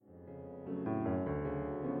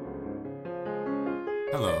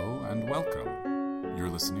Hello and welcome. You're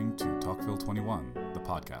listening to Talkville 21, the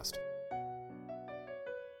podcast.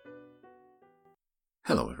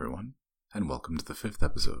 Hello everyone, and welcome to the 5th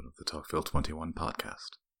episode of the Talkville 21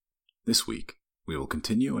 podcast. This week, we will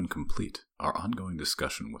continue and complete our ongoing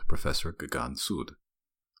discussion with Professor Gagan Sood.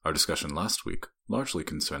 Our discussion last week largely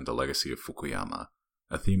concerned the legacy of Fukuyama,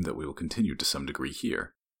 a theme that we will continue to some degree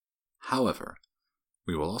here. However,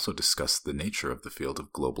 we will also discuss the nature of the field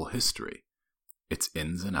of global history, its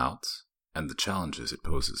ins and outs, and the challenges it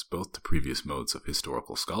poses both to previous modes of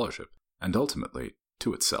historical scholarship and ultimately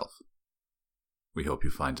to itself. We hope you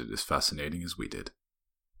find it as fascinating as we did.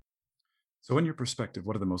 So in your perspective,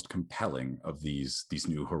 what are the most compelling of these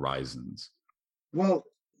new horizons? Well,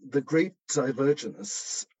 the Great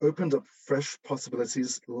Divergence opened up fresh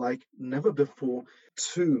possibilities like never before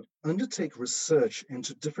to undertake research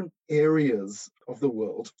into different areas of the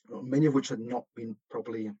world, many of which had not been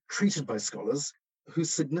properly treated by scholars,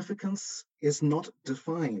 whose significance is not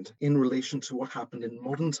defined in relation to what happened in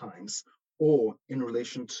modern times or in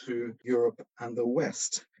relation to Europe and the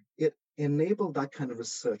West. It enabled that kind of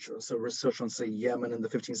research, so research on, say, Yemen in the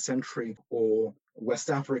 15th century or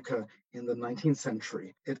West Africa in the 19th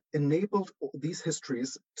century. It enabled these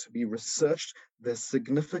histories to be researched, their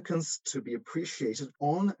significance to be appreciated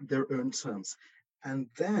on their own terms, and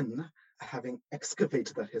then, having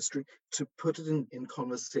excavated that history, to put it in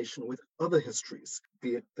conversation with other histories, be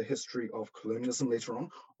it the history of colonialism later on,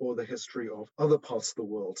 or the history of other parts of the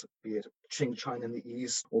world, be it Qing China in the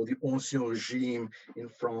East, or the Ancien Regime in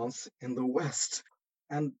France in the West.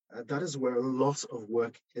 And that is where a lot of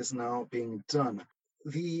work is now being done.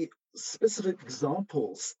 The specific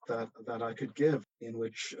examples that I could give in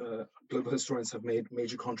which global historians have made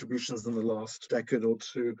major contributions in the last decade or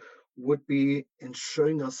two would be in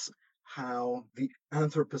showing us how the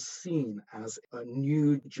Anthropocene as a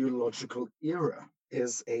new geological era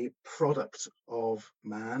is a product of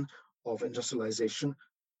man, of industrialization,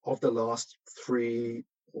 of the last 3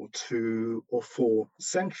 or 2 or 4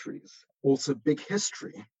 centuries. Also big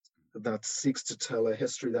history that seeks to tell a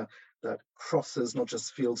history that crosses not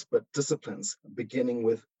just fields but disciplines, beginning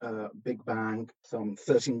with Big Bang some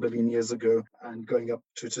 13 billion years ago and going up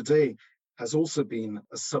to today, has also been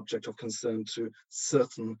a subject of concern to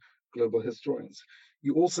certain global historians.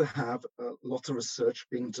 You also have a lot of research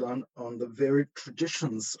being done on the very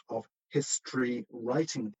traditions of history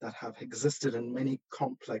writing that have existed in many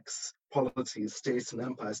complex polities, states, and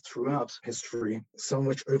empires throughout history, some of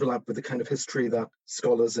which overlap with the kind of history that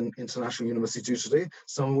scholars in international universities do today,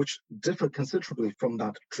 some of which differ considerably from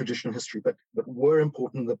that traditional history, but were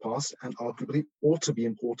important in the past and arguably ought to be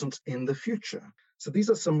important in the future. So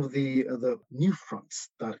these are some of the new fronts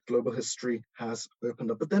that global history has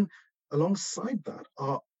opened up. But then alongside that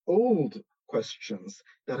are old questions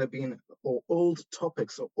that have been, or old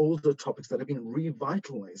topics or older topics that have been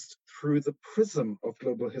revitalized through the prism of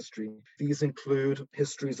global history. These include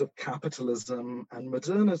histories of capitalism and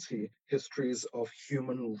modernity, histories of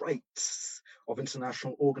human rights, of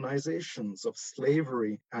international organizations, of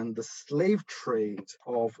slavery and the slave trade,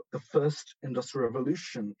 of the first industrial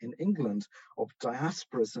revolution in England, of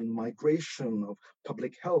diasporas and migration, of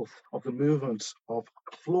public health, of the movement of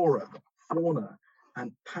flora, fauna,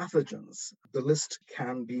 and pathogens. The list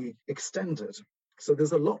can be extended. So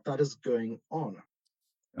there's a lot that is going on.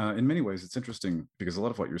 In many ways, it's interesting because a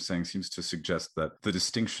lot of what you're saying seems to suggest that the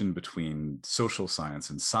distinction between social science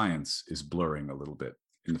and science is blurring a little bit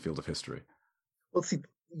in the field of history. Well, see,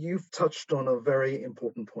 you've touched on a very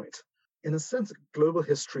important point. In a sense, global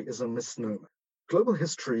history is a misnomer. Global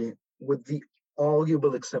history, with the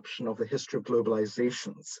arguable exception of the history of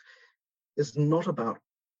globalizations, is not about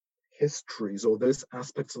histories or those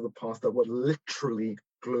aspects of the past that were literally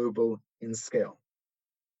global in scale.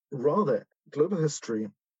 Rather, global history,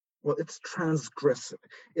 well, it's transgressive.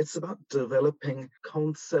 It's about developing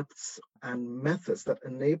concepts and methods that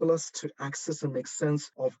enable us to access and make sense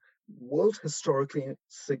of world historically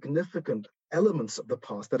significant elements of the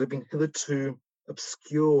past that have been hitherto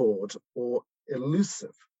obscured or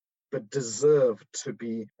elusive, but deserve to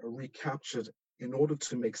be recaptured in order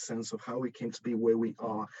to make sense of how we came to be where we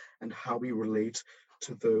are and how we relate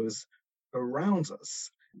to those around us.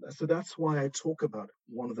 So that's why I talk about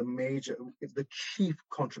one of the chief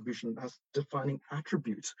contribution as defining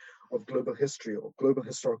attribute of global history or global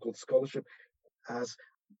historical scholarship as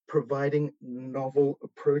providing novel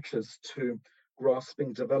approaches to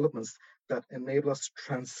grasping developments that enable us to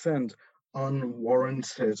transcend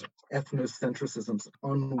unwarranted ethnocentrisms,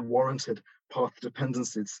 unwarranted path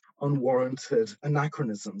dependencies, unwarranted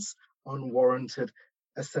anachronisms, unwarranted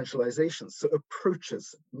essentializations. So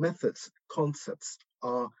approaches, methods, concepts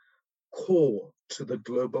are core to the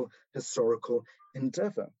global historical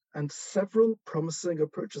endeavor. And several promising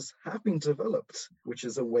approaches have been developed, which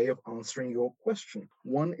is a way of answering your question.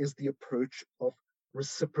 One is the approach of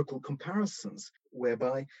reciprocal comparisons,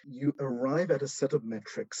 whereby you arrive at a set of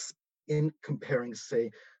metrics in comparing,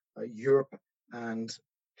 say, Europe and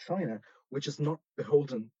China, which is not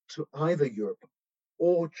beholden to either Europe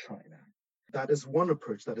or China. That is one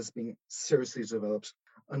approach that is being seriously developed.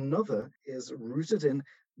 Another is rooted in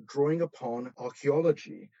drawing upon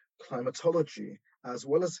archaeology, climatology, as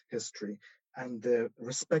well as history and their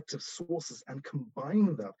respective sources and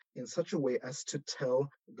combine that in such a way as to tell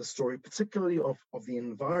the story, particularly of the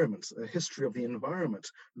environment, a history of the environment,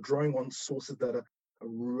 drawing on sources that are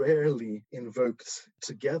rarely invoked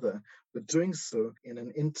together, but doing so in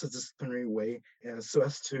an interdisciplinary way so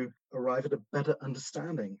as to arrive at a better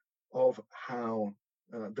understanding of how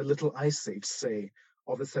the little ice age, say,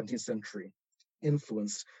 of the 17th century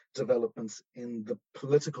influenced developments in the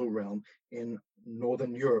political realm in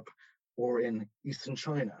Northern Europe or in Eastern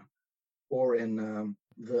China or in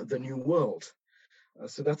the New World.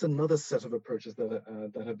 So that's another set of approaches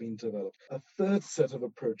that have been developed. A third set of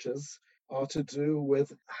approaches are to do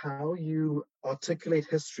with how you articulate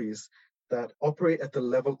histories that operate at the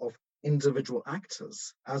level of individual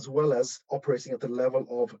actors, as well as operating at the level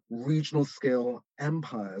of regional scale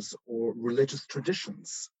empires or religious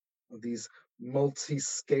traditions. These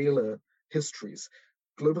multi-scalar histories.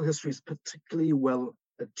 Global history is particularly well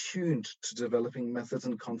attuned to developing methods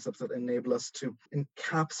and concepts that enable us to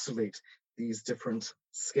encapsulate these different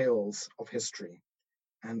scales of history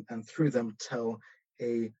and through them tell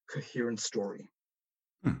a coherent story.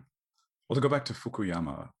 Well, to go back to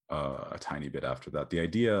Fukuyama a tiny bit after that, the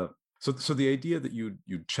idea the idea that you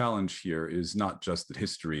challenge here is not just that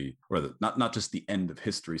history, or not just the end of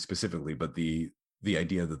history specifically, but the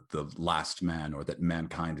idea that the last man or that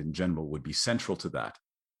mankind in general would be central to that.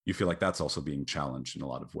 You feel like that's also being challenged in a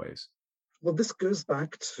lot of ways. Well, this goes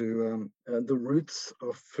back to the roots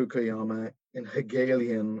of Fukuyama in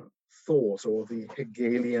Hegelian thought or the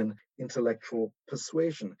Hegelian intellectual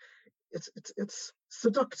persuasion. It's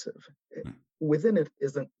seductive. Within it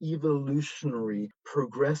is an evolutionary,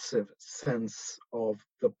 progressive sense of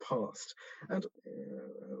the past. And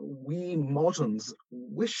we moderns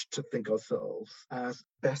wish to think ourselves as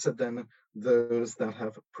better than those that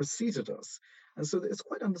have preceded us. And so it's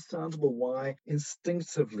quite understandable why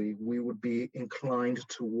instinctively we would be inclined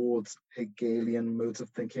towards Hegelian modes of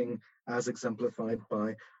thinking as exemplified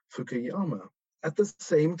by Fukuyama. At the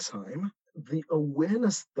same time, the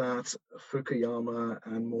awareness that Fukuyama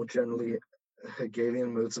and more generally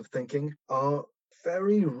Hegelian modes of thinking are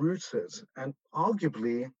very rooted and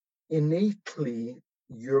arguably innately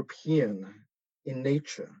European in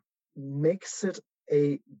nature makes it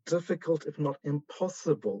a difficult, if not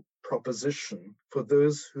impossible, proposition for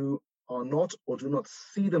those who are not or do not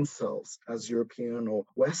see themselves as European or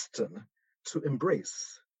Western to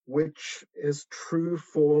embrace, which is true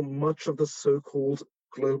for much of the so-called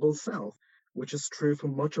global South, which is true for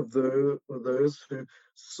much of those who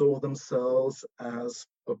saw themselves as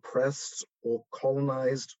oppressed or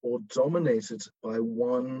colonized or dominated by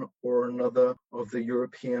one or another of the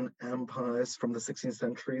European empires from the 16th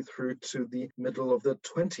century through to the middle of the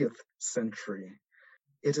 20th century.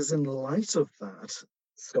 It is in light of that,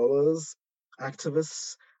 scholars,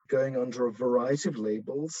 activists, going under a variety of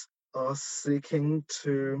labels, are seeking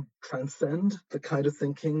to transcend the kind of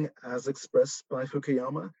thinking as expressed by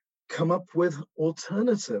Fukuyama, come up with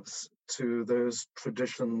alternatives to those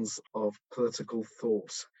traditions of political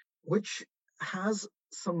thought, which has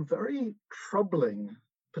some very troubling,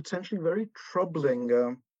 potentially very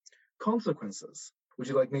troubling consequences. Would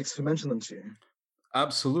you like me to mention them to you?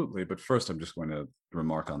 Absolutely. But first, I'm just going to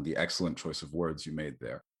remark on the excellent choice of words you made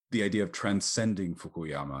there. The idea of transcending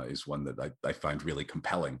Fukuyama is one that I find really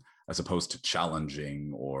compelling, as opposed to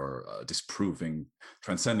challenging or disproving.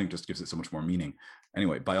 Transcending just gives it so much more meaning.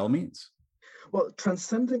 Anyway, by all means. Well,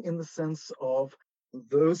 transcending in the sense of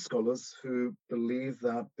those scholars who believe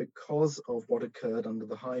that because of what occurred under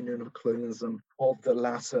the high noon of colonialism of the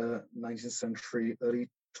latter 19th century, early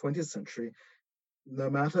 20th century, no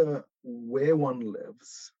matter where one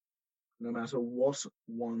lives, no matter what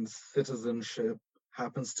one's citizenship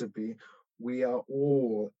happens to be, we are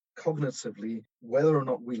all cognitively, whether or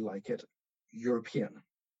not we like it, European.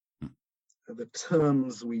 The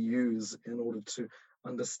terms we use in order to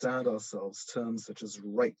understand ourselves, terms such as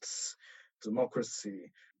rights,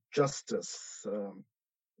 democracy, justice,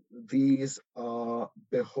 these are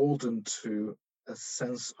beholden to a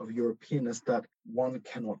sense of Europeanness that one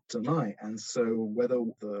cannot deny. And so whether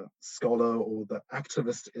the scholar or the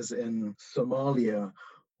activist is in Somalia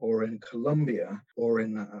or in Colombia or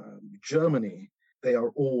in Germany, they are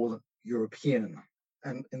all European.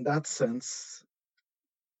 And in that sense,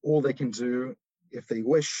 all they can do, if they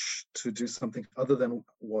wish to do something other than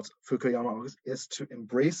what Fukuyama argues, is to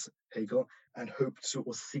embrace Hegel and hope to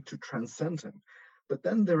or seek to transcend him. But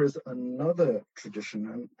then there is another tradition,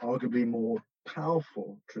 and arguably more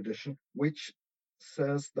powerful tradition, which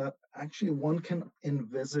says that actually one can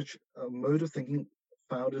envisage a mode of thinking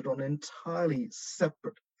founded on entirely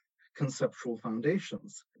separate conceptual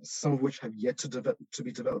foundations, some of which have yet to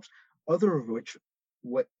be developed, other of which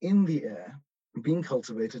were in the air, being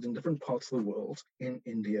cultivated in different parts of the world, in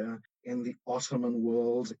India, in the Ottoman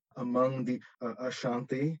world, among the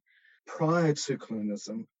Ashanti, prior to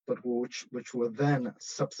colonialism, but which were then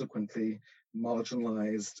subsequently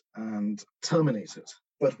marginalized and terminated,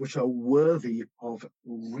 but which are worthy of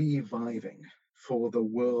reviving for the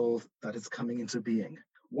world that is coming into being.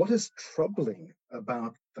 What is troubling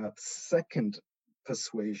about that second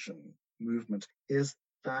persuasion movement is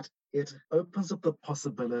that it opens up the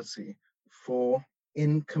possibility for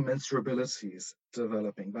incommensurabilities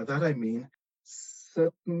developing. By that I mean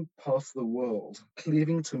certain parts of the world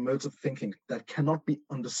cleaving to modes of thinking that cannot be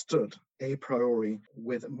understood a priori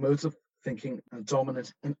with modes of thinking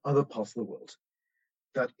dominant in other parts of the world.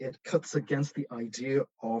 That it cuts against the idea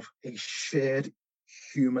of a shared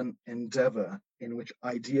human endeavor in which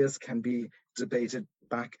ideas can be debated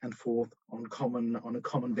back and forth on a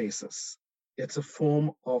common basis. It's a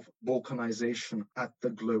form of balkanization at the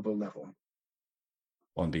global level.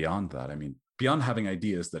 Well, and beyond that, beyond having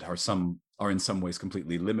ideas that are in some ways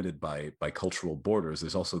completely limited by cultural borders,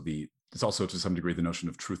 there's also to some degree the notion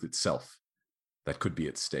of truth itself that could be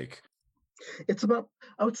at stake. It's about,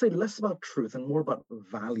 I would say, less about truth and more about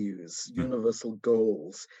values, universal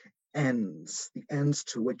goals, ends, the ends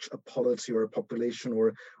to which a polity or a population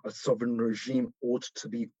or a sovereign regime ought to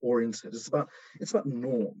be oriented. It's about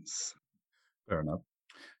norms. Fair enough.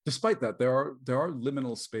 Despite that, there are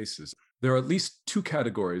liminal spaces. There are at least two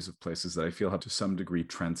categories of places that I feel have to some degree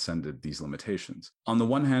transcended these limitations. On the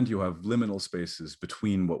one hand, you have liminal spaces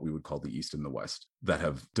between what we would call the East and the West that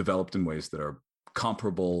have developed in ways that are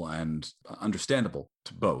comparable and understandable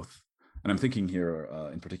to both. And I'm thinking here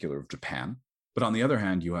in particular of Japan. But on the other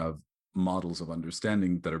hand, you have models of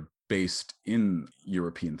understanding that are based in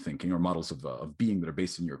European thinking, or models of being that are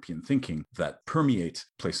based in European thinking that permeate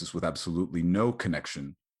places with absolutely no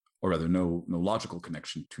connection, or rather no logical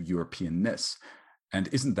connection to Europeanness. And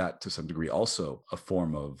isn't that to some degree also a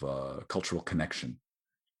form of cultural connection?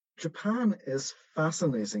 Japan is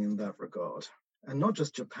fascinating in that regard. And not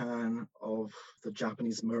just Japan of the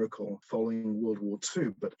Japanese miracle following World War II,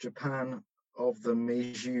 but Japan of the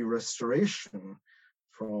Meiji Restoration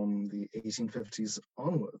from the 1850s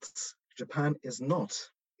onwards. Japan is not,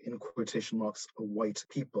 in quotation marks, a white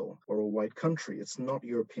people or a white country. It's not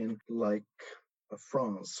European like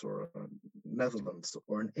France or Netherlands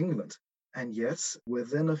or in England. And yet,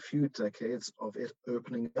 within a few decades of it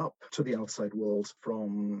opening up to the outside world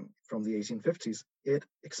from the 1850s, it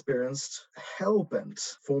experienced hell-bent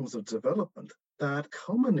forms of development that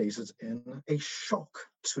culminated in a shock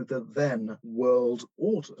to the then world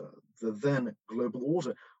order, the then global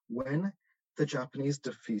order, when the Japanese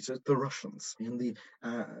defeated the Russians in the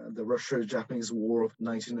Russia-Japanese War of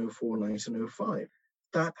 1904-1905.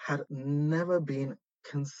 That had never been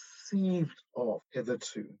conceived of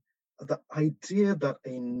hitherto. The idea that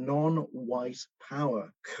a non-white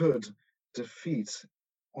power could defeat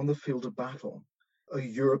on the field of battle a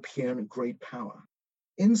European great power.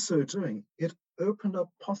 In so doing, it opened up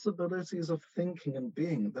possibilities of thinking and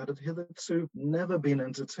being that had hitherto never been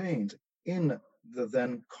entertained in the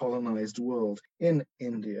then colonized world, in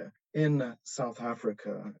India, in South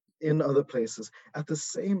Africa, in other places. At the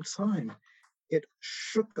same time, it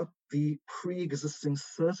shook up the pre-existing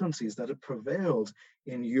certainties that had prevailed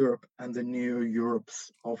in Europe and the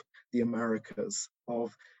neo-Europes of the Americas,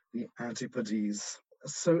 of the Antipodes.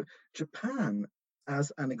 So Japan,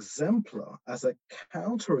 as an exemplar, as a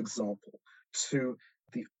counterexample to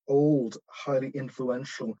the old, highly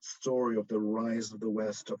influential story of the rise of the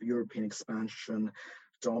West, of European expansion,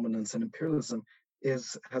 dominance, and imperialism,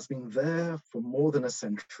 has been there for more than a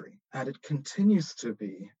century, and it continues to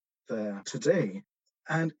be there today.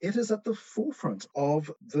 And it is at the forefront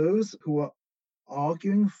of those who are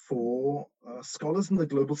arguing for scholars in the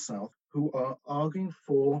global south who are arguing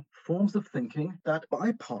for forms of thinking that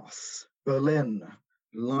bypass Berlin,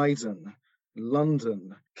 Leiden,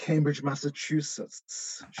 London, Cambridge,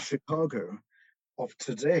 Massachusetts, Chicago of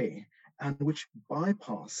today, and which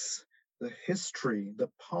bypass the history, the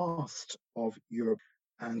past of Europe,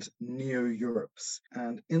 and neo-Europes,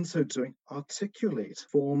 and in so doing articulate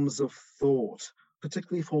forms of thought,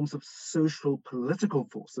 particularly forms of social political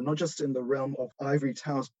thought, so not just in the realm of ivory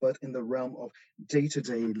towers, but in the realm of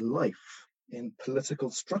day-to-day life, in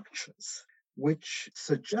political structures, which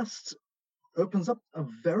opens up a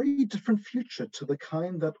very different future to the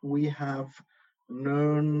kind that we have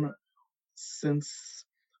known since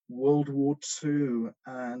World War II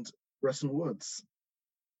and Bretton Woods.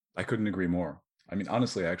 I couldn't agree more. I mean,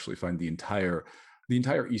 honestly, I actually find the entire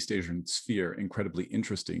East Asian sphere incredibly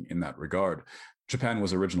interesting in that regard. Japan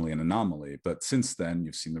was originally an anomaly, but since then,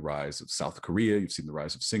 you've seen the rise of South Korea, you've seen the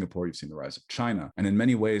rise of Singapore, you've seen the rise of China. And in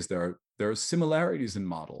many ways, there are similarities in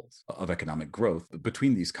models of economic growth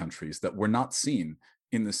between these countries that were not seen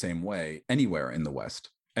in the same way anywhere in the West.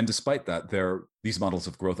 And despite that, these models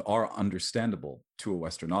of growth are understandable to a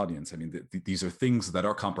Western audience. I mean, these are things that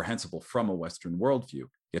are comprehensible from a Western worldview.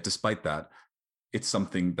 Yet despite that, it's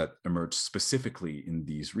something that emerged specifically in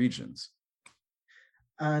these regions.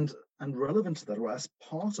 And relevant to that, or as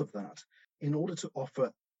part of that, in order to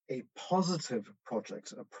offer a positive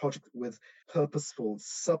project, a project with purposeful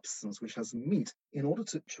substance, which has meat, in order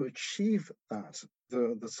to achieve that,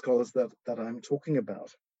 the scholars that I'm talking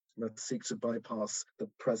about that seek to bypass the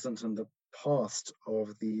present and the past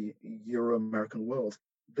of the Euro-American world,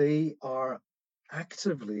 they are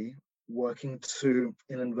actively working to,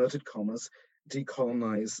 in inverted commas,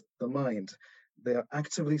 decolonize the mind. They are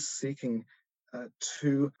actively seeking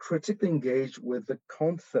to critically engage with the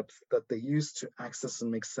concepts that they use to access and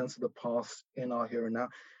make sense of the past in our here and now,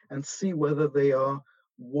 and see whether they are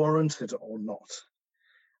warranted or not.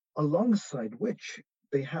 Alongside which,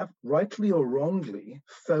 they have, rightly or wrongly,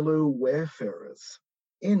 fellow wayfarers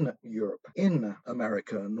in Europe, in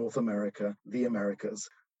America, North America, the Americas,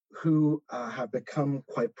 who have become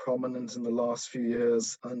quite prominent in the last few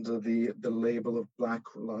years under the label of Black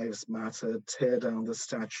Lives Matter, tear down the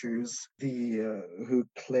statues, who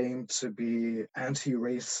claim to be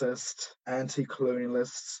anti-racist,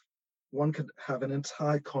 anti-colonialists. One could have an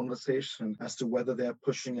entire conversation as to whether they're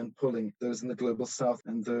pushing and pulling. Those in the global south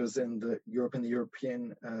and those in the Europe and the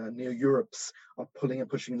European neo-Europes are pulling and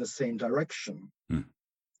pushing in the same direction.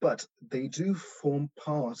 But they do form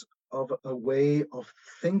part of a way of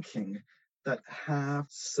thinking that have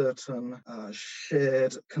certain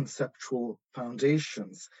shared conceptual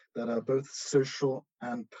foundations that are both social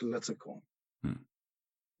and political,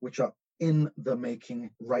 which are in the making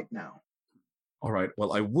right now. All right.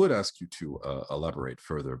 Well, I would ask you to elaborate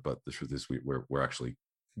further, but the truth is we're actually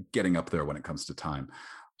getting up there when it comes to time.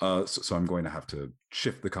 So I'm going to have to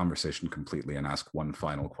shift the conversation completely and ask one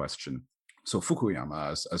final question. So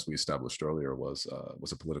Fukuyama, as we established earlier, was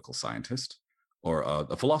a political scientist, or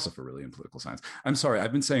a philosopher, really, in political science. I'm sorry,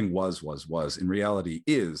 I've been saying was. In reality,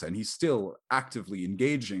 is, and he's still actively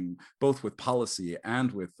engaging both with policy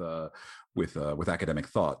and with academic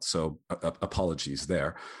thought. So apologies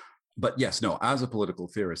there. But yes, no, as a political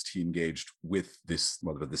theorist, he engaged with this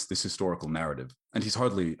historical narrative, and he's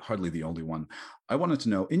hardly the only one. I wanted to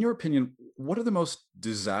know, in your opinion, what are the most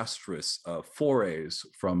disastrous forays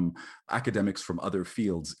from academics from other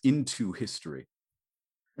fields into history?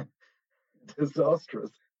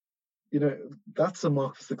 Disastrous. That's a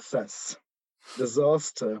mark of success.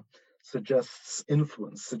 Disaster suggests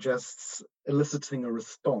influence, suggests eliciting a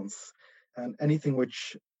response, and anything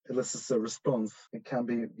which elicits a response, it can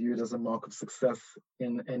be viewed as a mark of success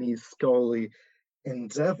in any scholarly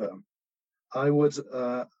endeavor. I would,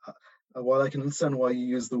 while I can understand why you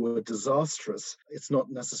use the word disastrous, it's not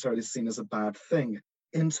necessarily seen as a bad thing.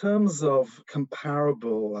 In terms of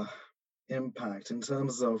comparable impact, in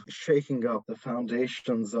terms of shaking up the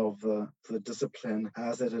foundations of the discipline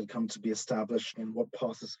as it had come to be established in what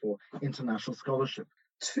passes for international scholarship,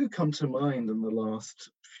 two come to mind in the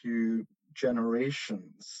last few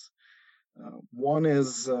generations. One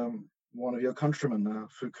is one of your countrymen,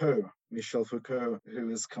 Michel Foucault, who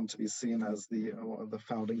has come to be seen as the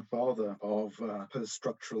founding father of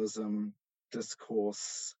post-structuralism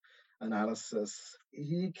discourse analysis.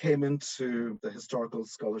 He came into the historical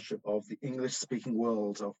scholarship of the English-speaking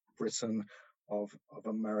world, of Britain, of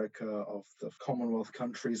America, of the Commonwealth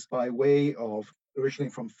countries, by way of, originally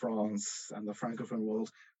from France and the Francophone world,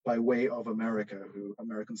 by way of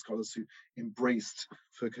American scholars who embraced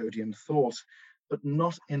Foucauldian thought, but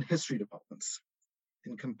not in history departments,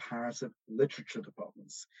 in comparative literature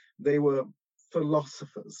departments. They were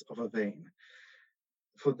philosophers of a vein.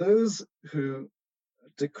 For those who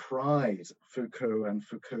decried Foucault and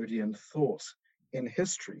Foucauldian thought in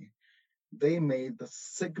history, they made the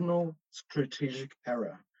signal strategic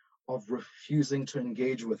error of refusing to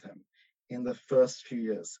engage with him in the first few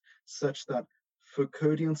years, such that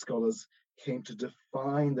Foucauldian scholars came to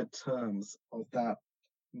define the terms of that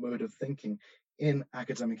mode of thinking in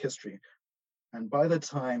academic history. And by the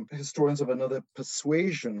time historians of another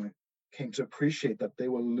persuasion came to appreciate that they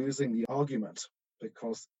were losing the argument,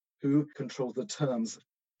 because who controls the terms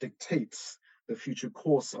dictates the future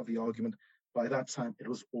course of the argument, by that time it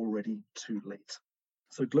was already too late.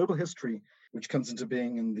 So global history, which comes into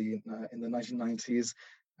being in the 1990s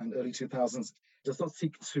and early 2000s, does not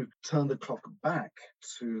seek to turn the clock back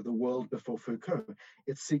to the world before Foucault.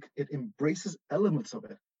 It embraces elements of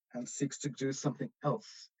it and seeks to do something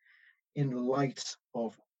else in light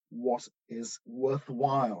of what is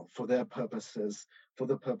worthwhile for their purposes, for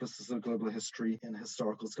the purposes of global history in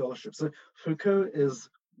historical scholarship. So Foucault is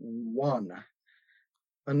one.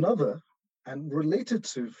 Another, and related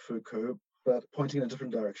to Foucault, but pointing in a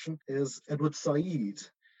different direction, is Edward Said,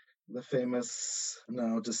 the famous,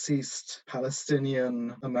 now deceased,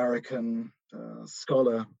 Palestinian-American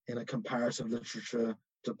scholar in a comparative literature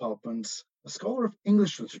department, a scholar of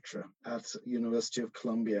English literature at University of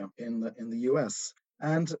Columbia in the US.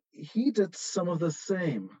 And he did some of the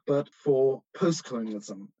same, but for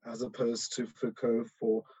post-colonialism, as opposed to Foucault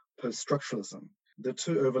for post-structuralism. The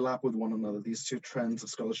two overlap with one another. These two trends of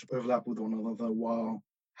scholarship overlap with one another while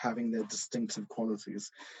having their distinctive qualities.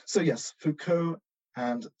 So yes, Foucault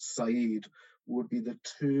and Said would be the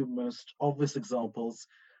two most obvious examples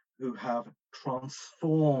who have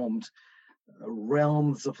transformed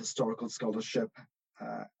realms of historical scholarship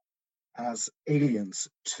as aliens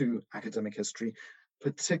to academic history,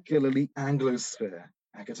 particularly Anglosphere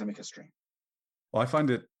academic history. Well, I find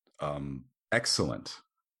it excellent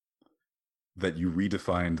that you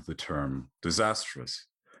redefined the term disastrous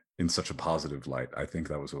in such a positive light. I think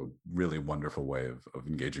that was a really wonderful way of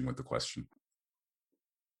engaging with the question.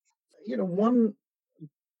 One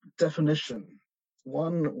definition,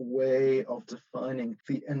 one way of defining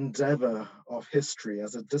the endeavor of history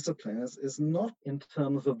as a discipline is not in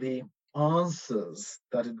terms of the answers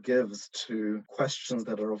that it gives to questions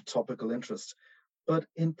that are of topical interest, but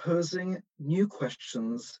in posing new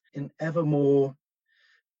questions in ever more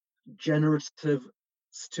generative,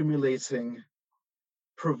 stimulating,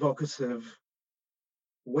 provocative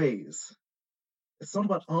ways. It's not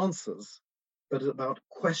about answers, but about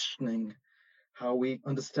questioning how we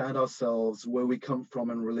understand ourselves, where we come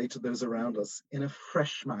from, and relate to those around us in a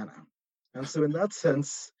fresh manner. And so in that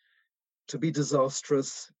sense, to be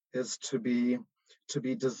disastrous is to be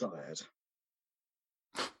desired.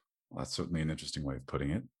 Well, that's certainly an interesting way of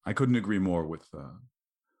putting it. I couldn't agree more with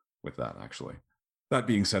that, actually. That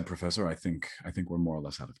being said, Professor, I think we're more or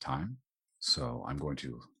less out of time. So I'm going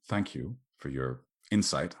to thank you for your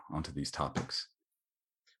insight onto these topics.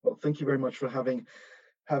 Well, thank you very much for having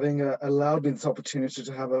allowed me this opportunity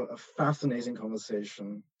to have a fascinating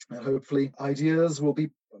conversation. And hopefully ideas will be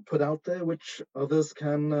put out there which others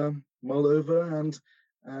can mull over and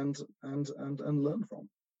learn from.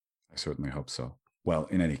 I certainly hope so. Well,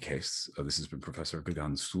 in any case, this has been Professor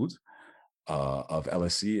Gagan Sood of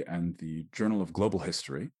LSE and the Journal of Global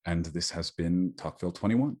History, and this has been Tocqueville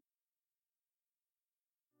 21.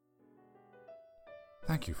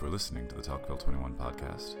 Thank you for listening to the Tocqueville 21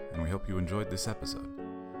 podcast, and we hope you enjoyed this episode.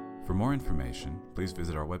 For more information, please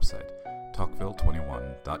visit our website,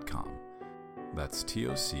 tocqueville21.com. That's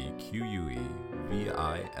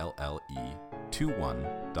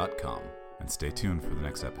TOCQUEVILLE21.com, and stay tuned for the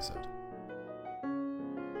next episode.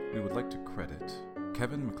 We would like to credit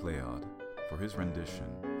Kevin MacLeod for his rendition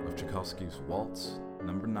of Tchaikovsky's Waltz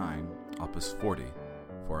No. 9, Opus 40,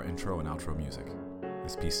 for our intro and outro music.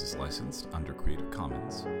 This piece is licensed under Creative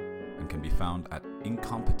Commons and can be found at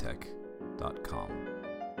incompetech.com.